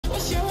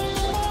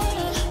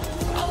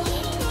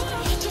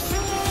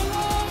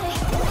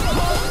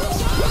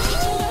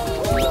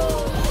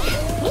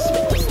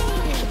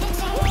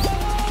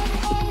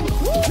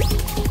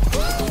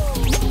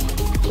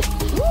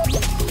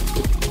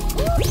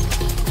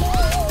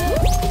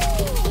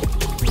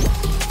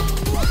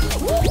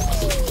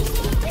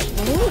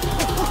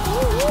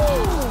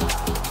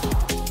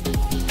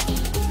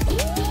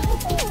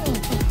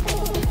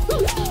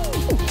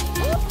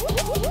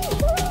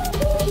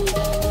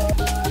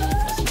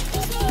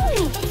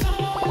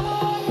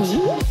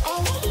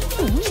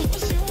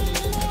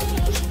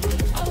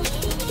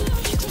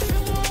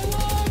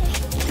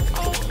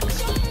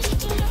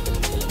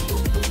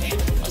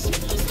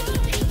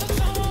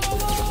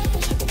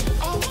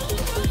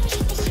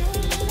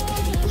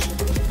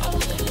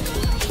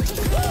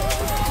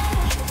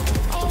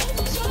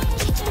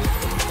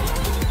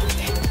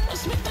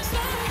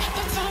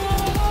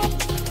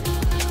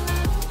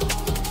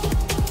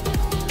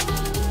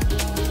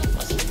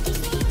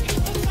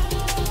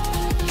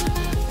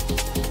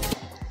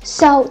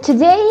So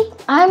today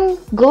I'm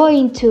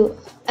going to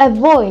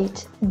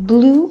avoid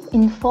blue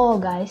in Fall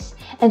Guys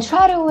and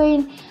try to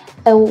win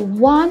a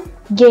one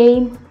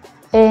game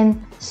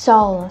in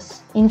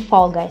solos in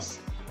Fall Guys.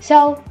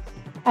 So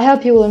I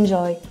hope you will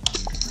enjoy.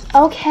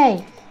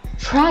 Okay,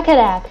 track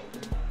attack.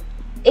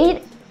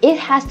 It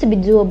has to be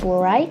doable,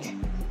 right?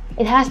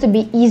 It has to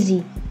be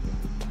easy.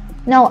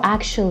 No,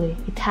 actually,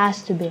 it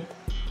has to be.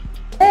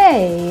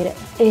 Wait,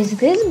 is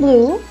this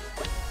blue?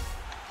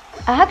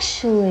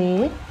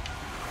 Actually,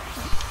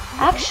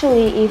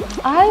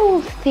 if I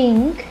would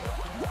think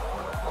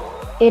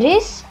it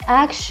is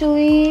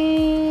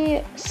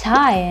actually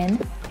cyan,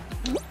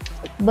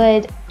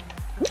 but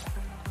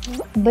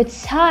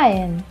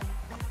cyan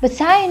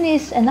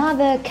is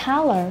another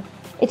color.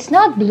 It's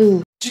not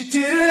blue.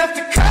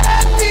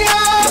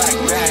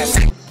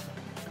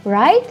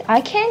 Right?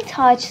 I can't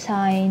touch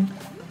cyan.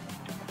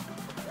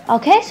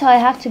 Okay, so I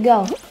have to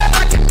go.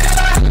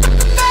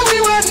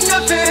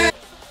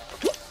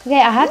 Okay,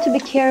 I have to be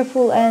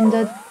careful and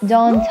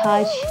don't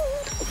touch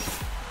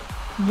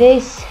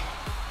this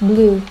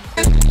blue.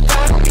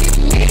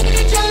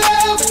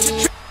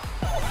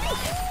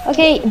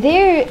 Okay,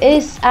 there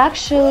is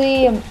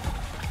actually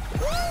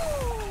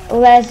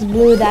less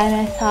blue than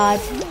I thought.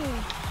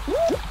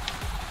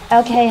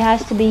 Okay, it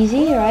has to be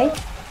easy, right?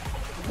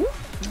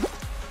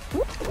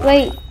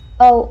 Wait,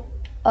 oh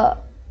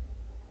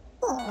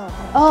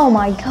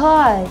my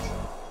god.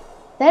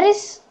 That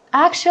is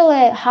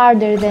actually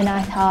harder than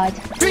I thought.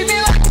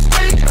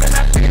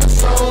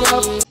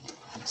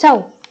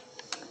 So,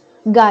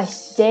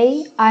 guys,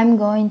 today I'm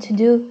going to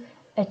do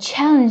a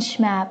challenge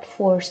map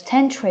for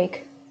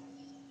Stentric.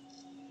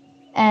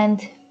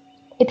 And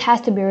it has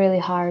to be really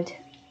hard.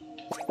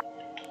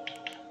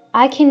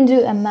 I can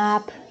do a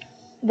map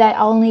that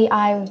only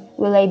I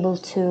will able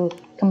to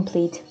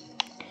complete.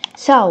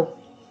 So,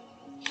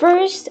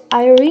 first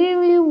I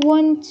really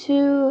want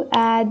to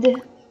add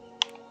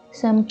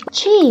some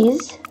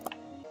cheese.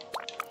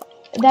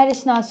 That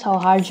is not so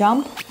hard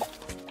jump.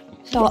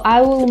 So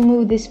I will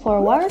move this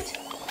forward.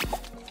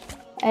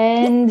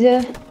 And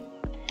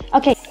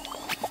okay.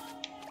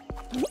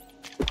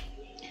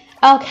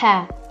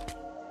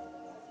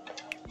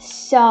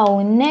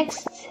 So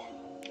next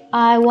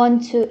I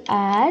want to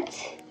add,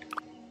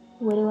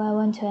 what do I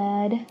want to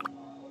add?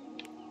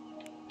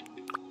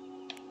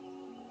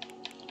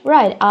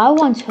 Right, I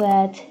want to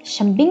add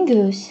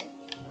shambingus.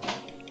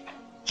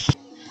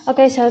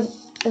 Okay, so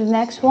the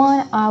next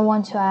one I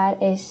want to add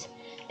is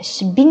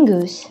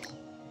shambingus,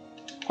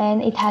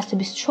 and it has to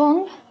be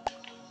strong,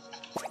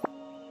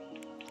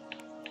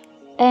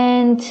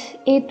 and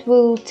it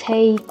will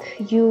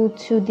take you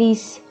to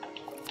this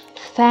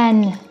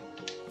fan.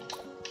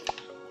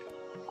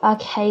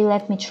 Okay,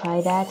 let me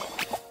try that.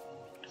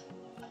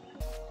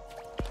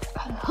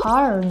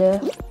 Hard.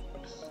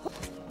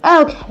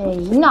 Okay,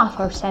 not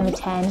for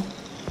semi-10.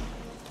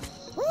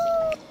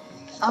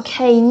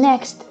 Okay,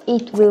 next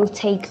it will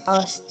take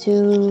us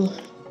to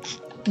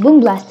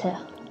Boom Blaster.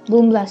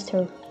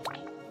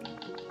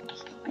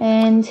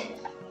 And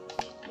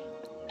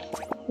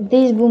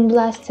this Boom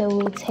Blaster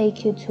will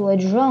take you to a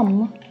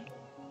drum,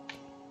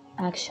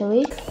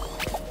 actually.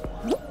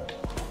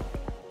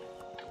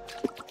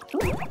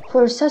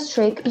 For such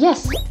trick,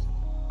 yes,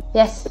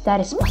 that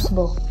is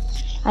possible.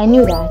 I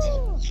knew that.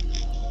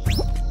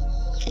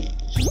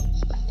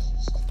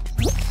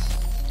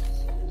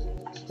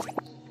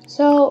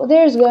 So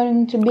there's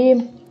going to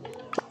be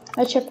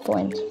a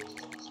checkpoint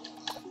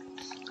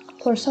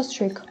for such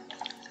trick.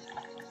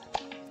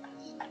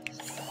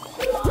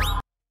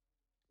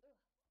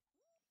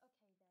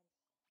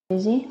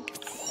 Easy.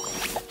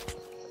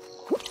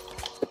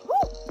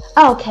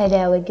 Okay,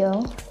 there we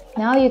go.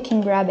 Now you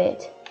can grab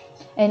it.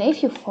 And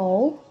if you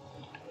fall,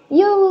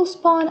 you will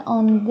spawn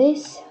on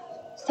this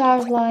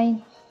start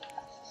line.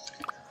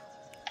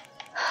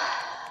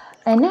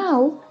 And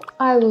now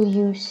I will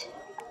use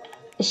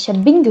a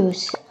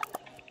shambingus.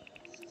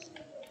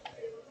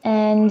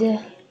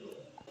 And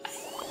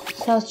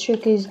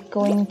Stentric is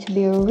going to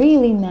be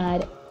really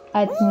mad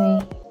at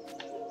me.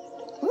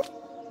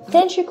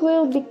 Stentric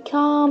will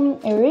become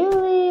a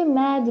really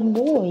mad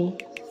boy.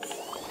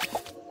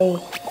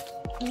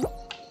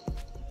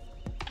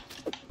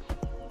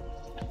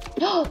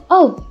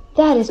 Oh,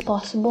 that is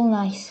possible,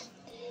 nice.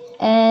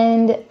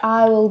 And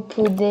I will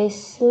put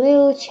this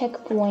little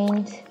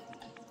checkpoint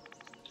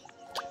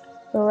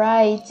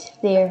right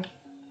there.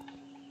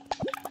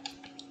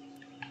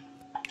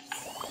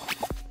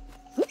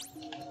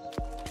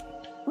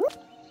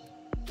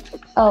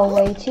 Oh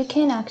wait, you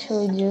can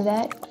actually do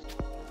that.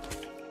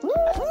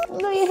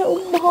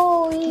 Little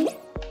boy.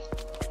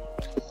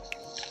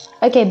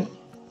 Okay,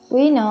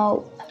 we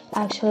know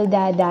actually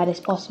that is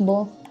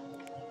possible.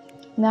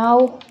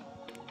 Now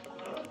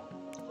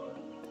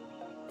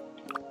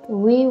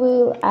we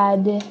will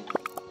add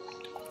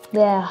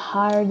the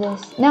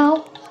hardest.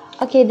 Now,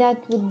 okay,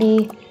 that would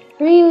be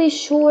really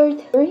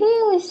short,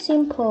 really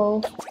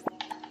simple.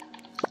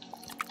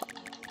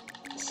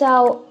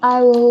 So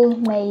I will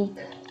make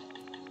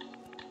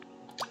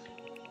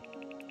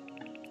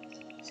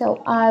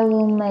So I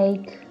will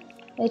make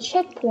a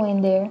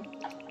checkpoint there.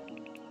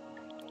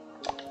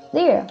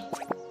 There.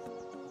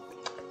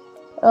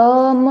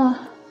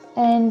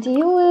 And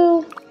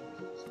you're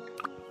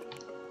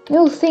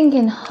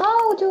thinking,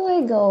 how do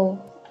I go?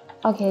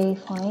 Okay,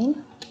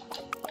 fine.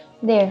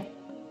 There.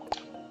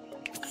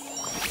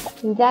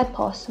 Is that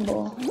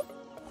possible?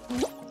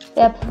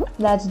 Yep,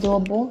 that's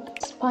doable.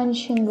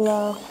 Punching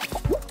glove.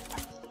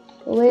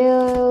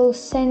 We'll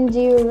send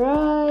you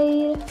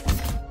right.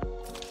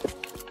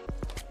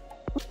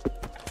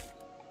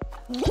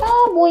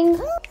 Chaboing.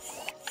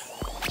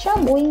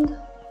 Chaboing.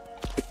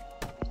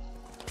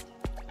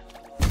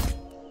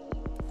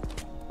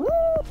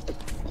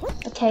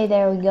 Okay,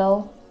 there we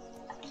go.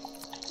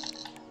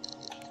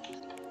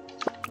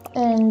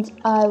 And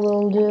I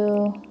will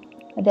do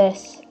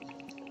this.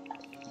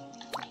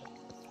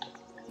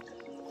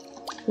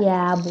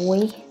 Yeah,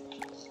 boy.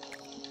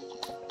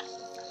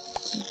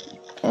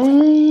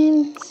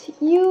 And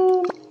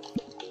you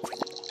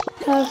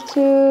have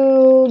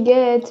to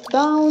get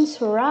bounced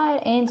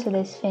right into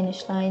this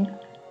finish line.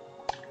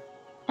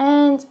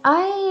 And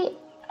I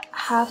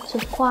have to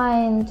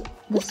find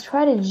the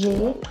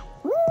strategy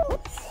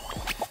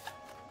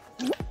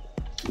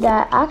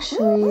that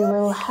actually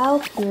will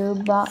help you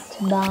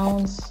to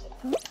bounce.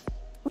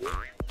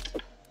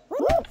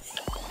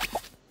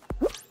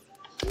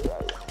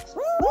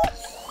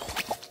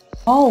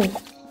 Oh,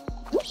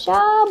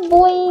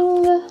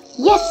 shaboing!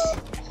 Yes,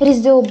 it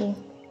is doable.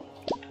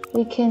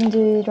 We can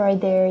do it right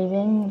there,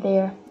 even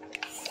there.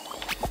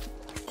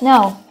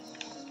 Now,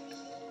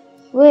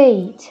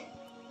 wait.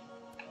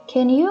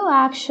 Can you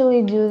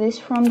actually do this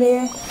from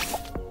there?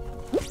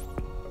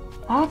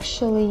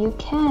 Actually, you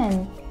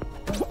can,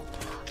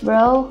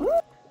 bro.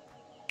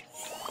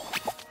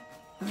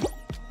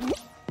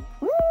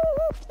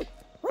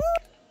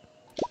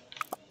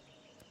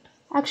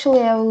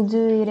 Actually, I will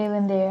do it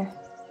even there.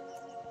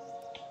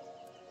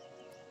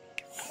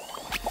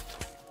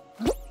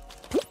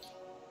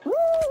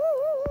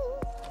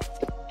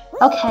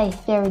 Okay,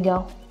 there we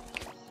go.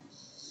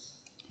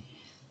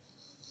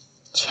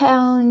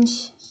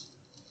 Challenge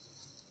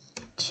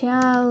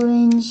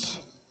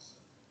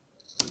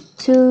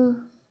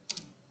to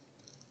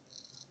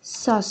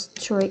sus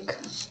trick.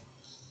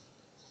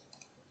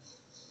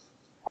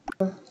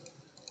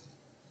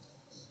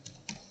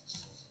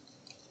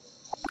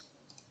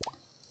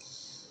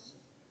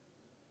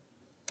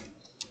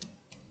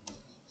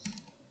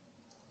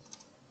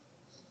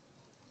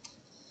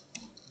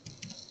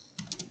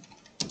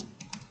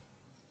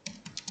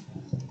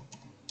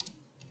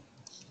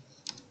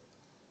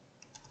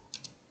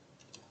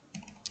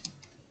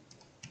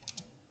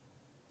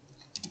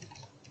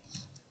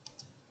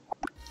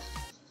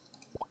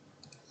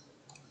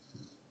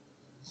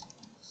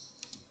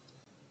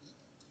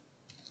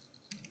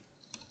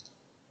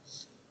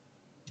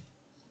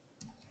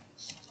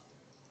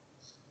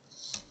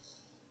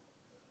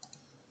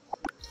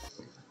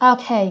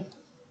 Okay,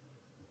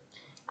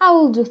 I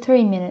will do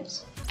 3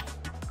 minutes.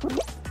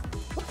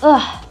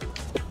 Ugh,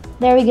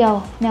 there we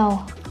go.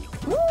 No,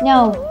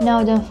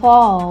 don't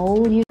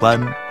fall. You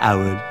 1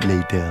 hour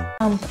later.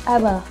 jump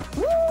ever.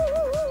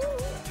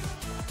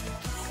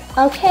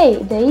 Okay,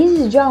 the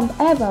easiest jump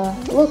ever.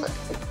 Look.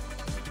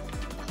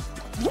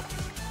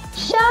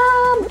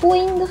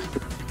 Shaboing.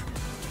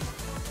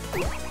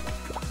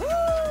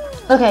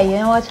 Okay, you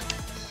know what?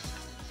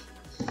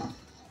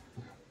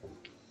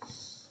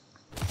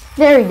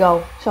 There you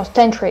go, so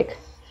centric.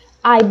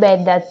 I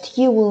bet that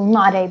you will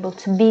not able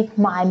to beat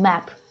my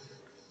map.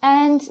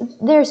 And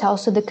there's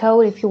also the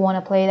code if you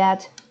want to play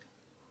that.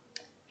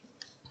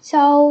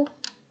 So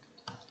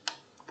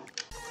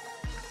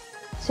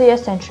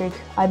yes, centric.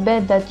 I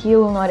bet that you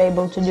will not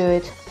able to do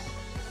it.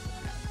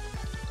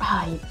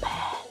 I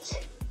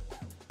bet.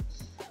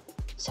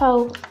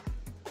 So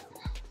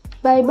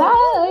bye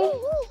bye.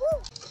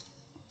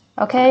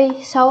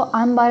 Okay, so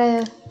I'm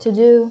about to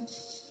do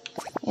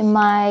in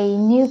my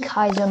new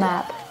Kaiser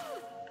map.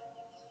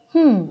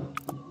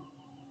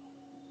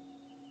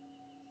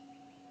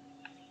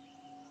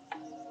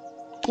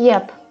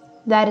 Yep,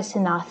 that is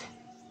enough.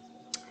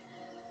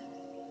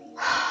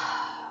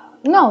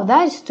 No,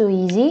 that is too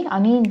easy. I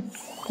mean,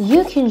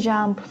 you can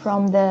jump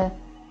from the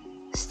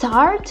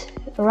start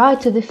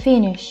right to the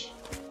finish.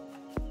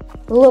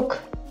 Look,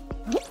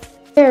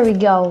 there we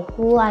go.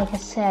 Like I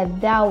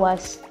said, that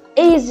was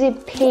easy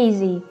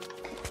peasy.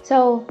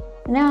 So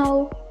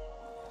now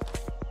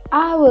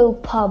I will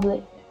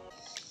publish.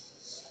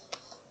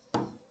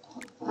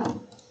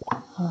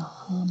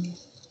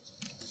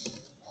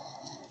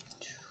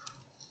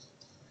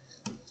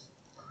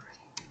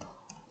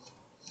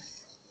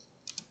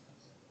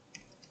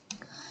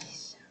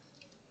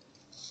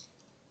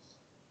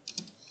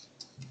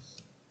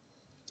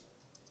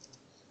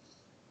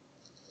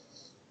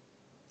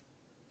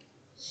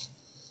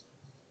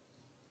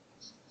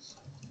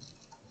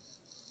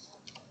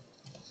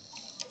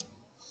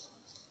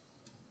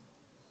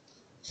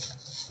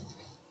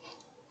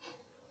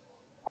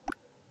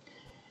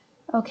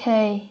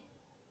 Okay,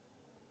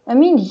 I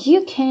mean,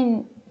 you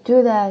can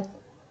do that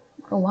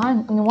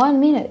in 1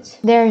 minute.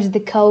 There's the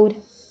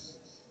code.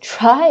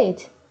 Try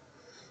it.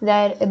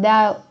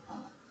 That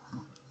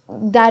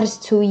is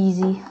too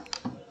easy.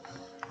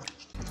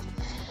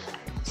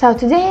 So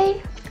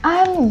today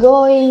I'm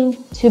going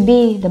to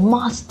be the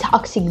most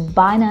toxic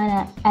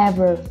banana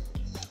ever.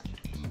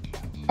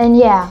 And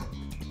yeah,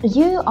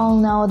 you all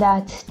know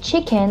that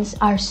chickens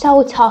are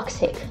so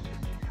toxic,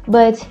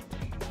 but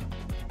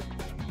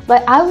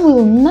I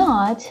will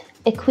not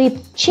equip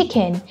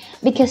chicken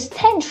because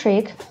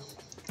Tantric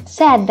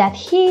said that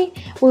he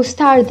will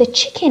start the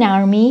chicken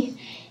army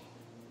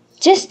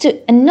just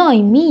to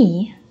annoy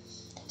me.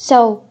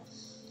 So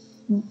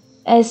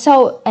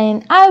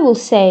and I will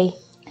say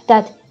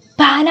that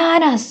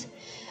bananas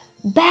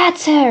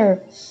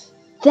better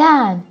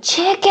than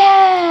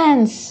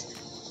chickens.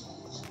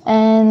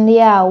 And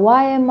yeah,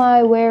 why am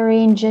I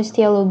wearing just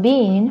yellow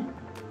bean?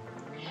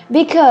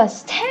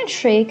 Because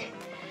Tantric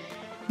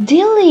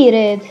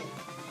deleted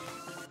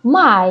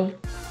my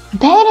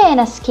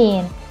banana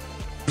skin.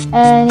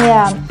 And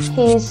yeah,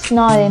 he's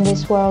not in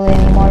this world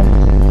anymore.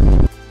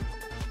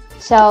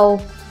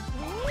 So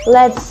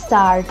let's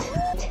start.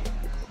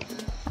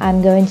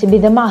 I'm going to be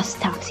the most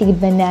toxic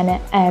banana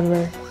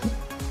ever.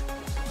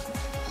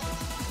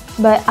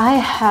 But I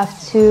have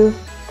to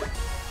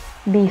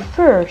be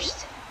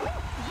first.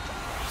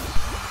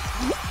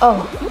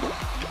 Oh.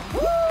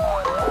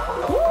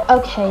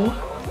 Okay.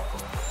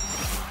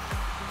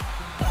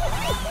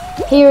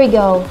 Here we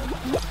go.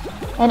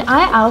 And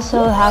I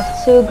also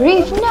have to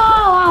grief. No,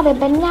 other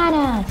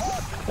bananas.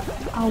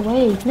 Oh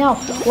wait, no.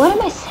 What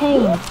am I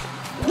saying?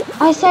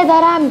 I said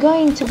that I'm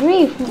going to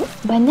grief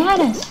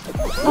bananas.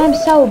 I'm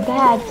so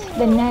bad,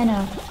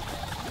 banana.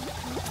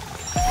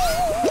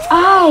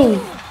 I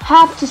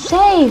have to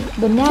save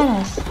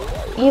bananas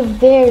if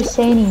there's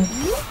any.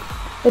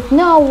 But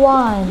no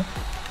one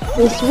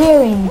is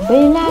wearing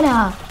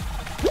banana.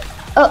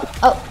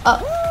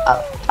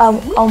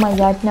 Oh my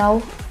god,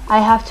 no. I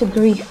have to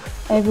grief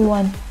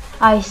everyone.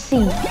 I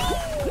see.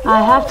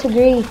 I have to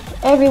grief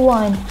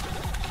everyone.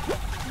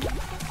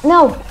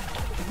 No.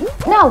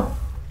 No.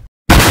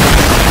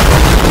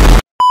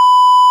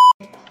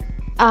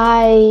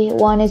 I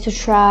wanted to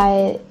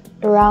try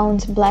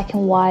round black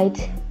and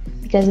white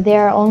because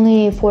there are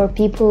only 4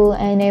 people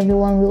and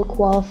everyone will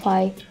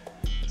qualify.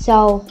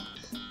 So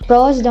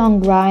pros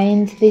don't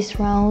grind this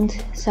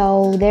round,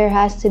 so there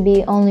has to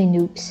be only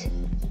noobs.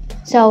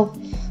 So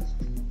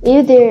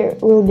if there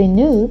will be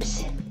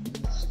noobs,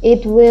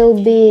 it will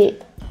be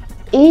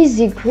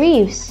easy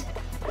griefs.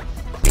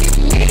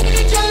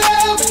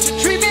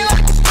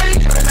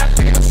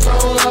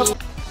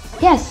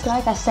 Yes,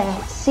 like I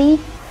said, see?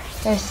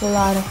 There's a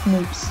lot of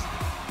noobs.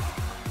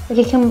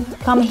 Okay,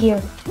 come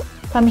here.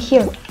 Come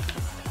here.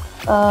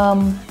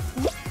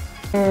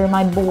 Here,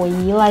 my boy,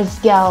 let's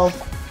go.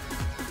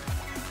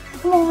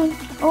 Come on.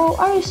 Oh,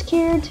 are you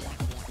scared?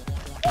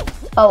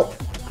 Oh,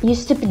 you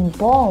stupid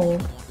ball.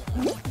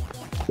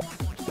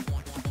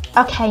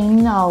 Okay,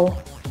 no.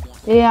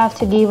 You have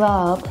to give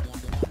up.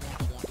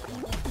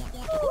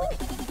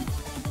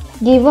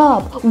 Give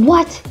up.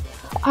 What?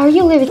 Are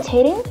you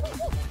levitating?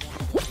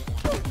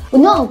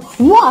 No,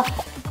 what?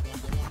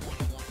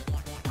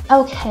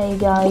 Okay,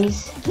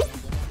 guys.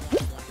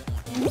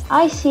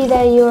 I see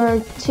that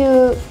you're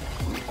too...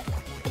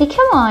 Okay,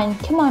 come on,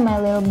 my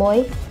little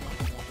boy.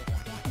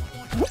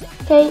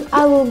 Okay,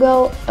 I will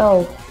go...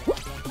 Oh,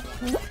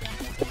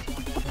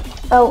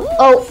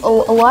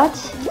 what?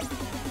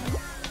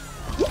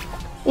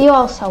 You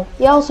also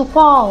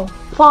fall.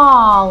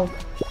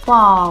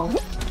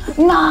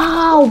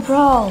 No,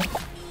 bro.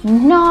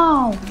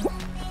 No.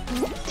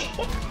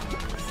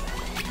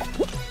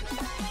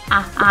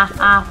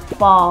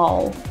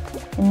 Fall.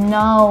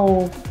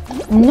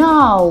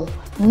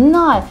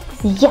 No.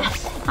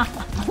 Yes.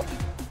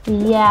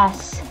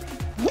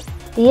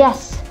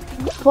 Yes.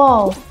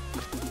 Fall.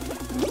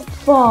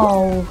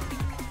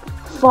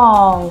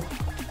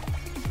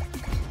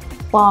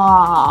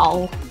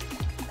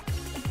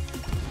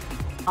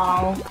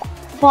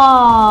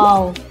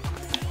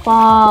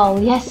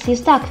 Yes, you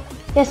stuck.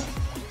 Yes.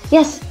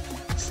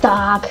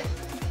 Stuck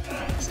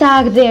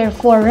there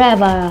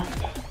forever.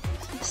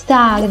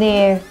 Stuck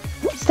there.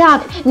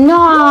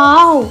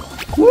 No.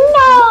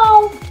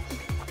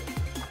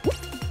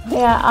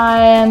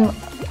 Yeah,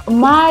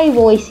 my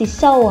voice is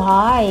so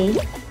high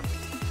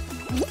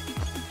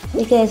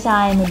because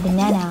I'm a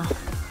banana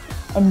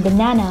and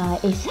banana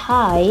is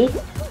high.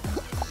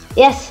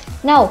 Yes.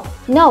 No.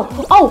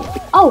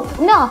 Oh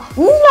no.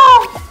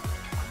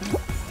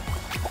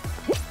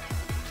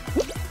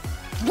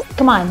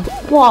 Come on,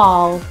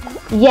 fall.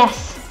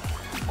 Yes.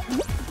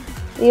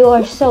 You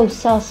are so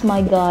sus,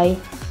 my guy.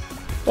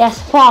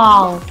 Yes,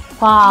 fall.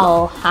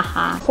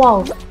 Haha.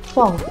 Fall.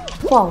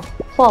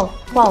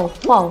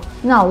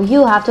 No,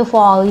 you have to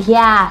fall.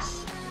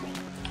 Yes.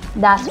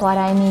 That's what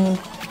I mean.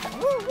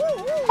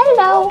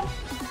 Hello.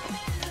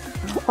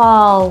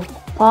 Fall.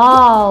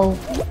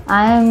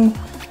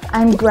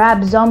 I'm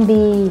grab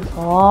zombie.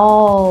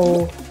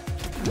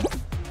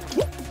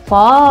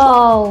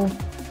 Fall.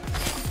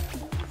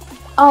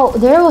 Oh,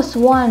 there was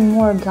one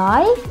more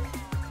guy.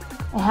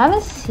 I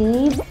haven't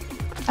seen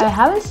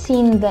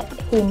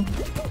him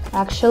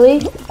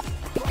actually.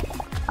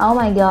 Oh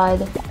my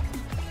god.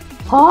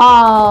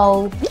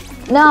 Oh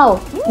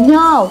no,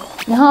 no,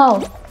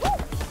 no.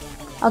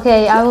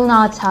 Okay, I will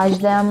not touch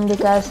them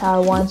because I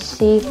want to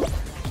see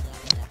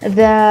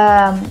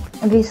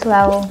this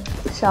level,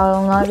 so I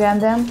will not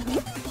grab them.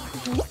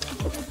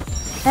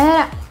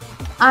 And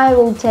I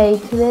will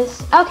take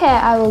this. Okay,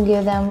 I will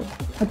give them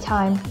a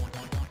time.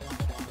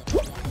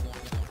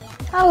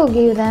 I will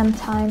give them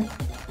time.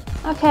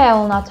 Okay, I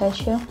will not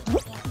touch you.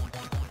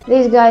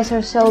 These guys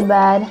are so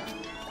bad.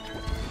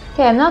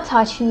 Okay, I'm not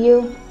touching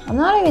you. I'm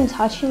not even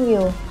touching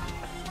you.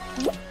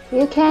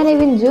 You can't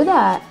even do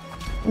that.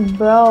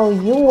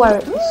 Bro, you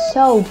are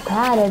so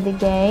bad at the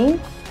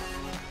game.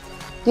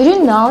 Did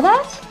you know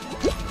that?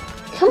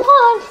 Come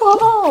on,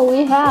 follow.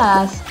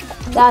 Yes,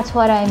 that's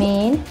what I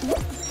mean.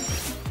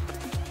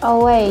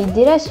 Oh wait,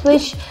 did I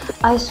switch?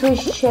 I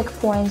switched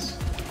checkpoints.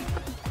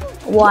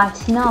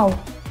 What? No.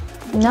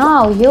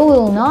 No, you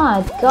will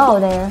not go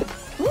there.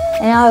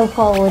 And I will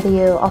follow with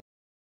you.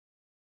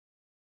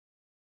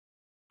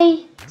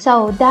 Okay,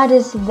 so that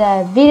is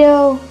the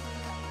video.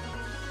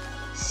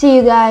 See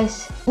you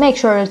guys. Make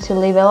sure to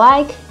leave a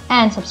like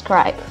and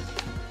subscribe.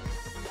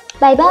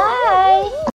 Bye bye.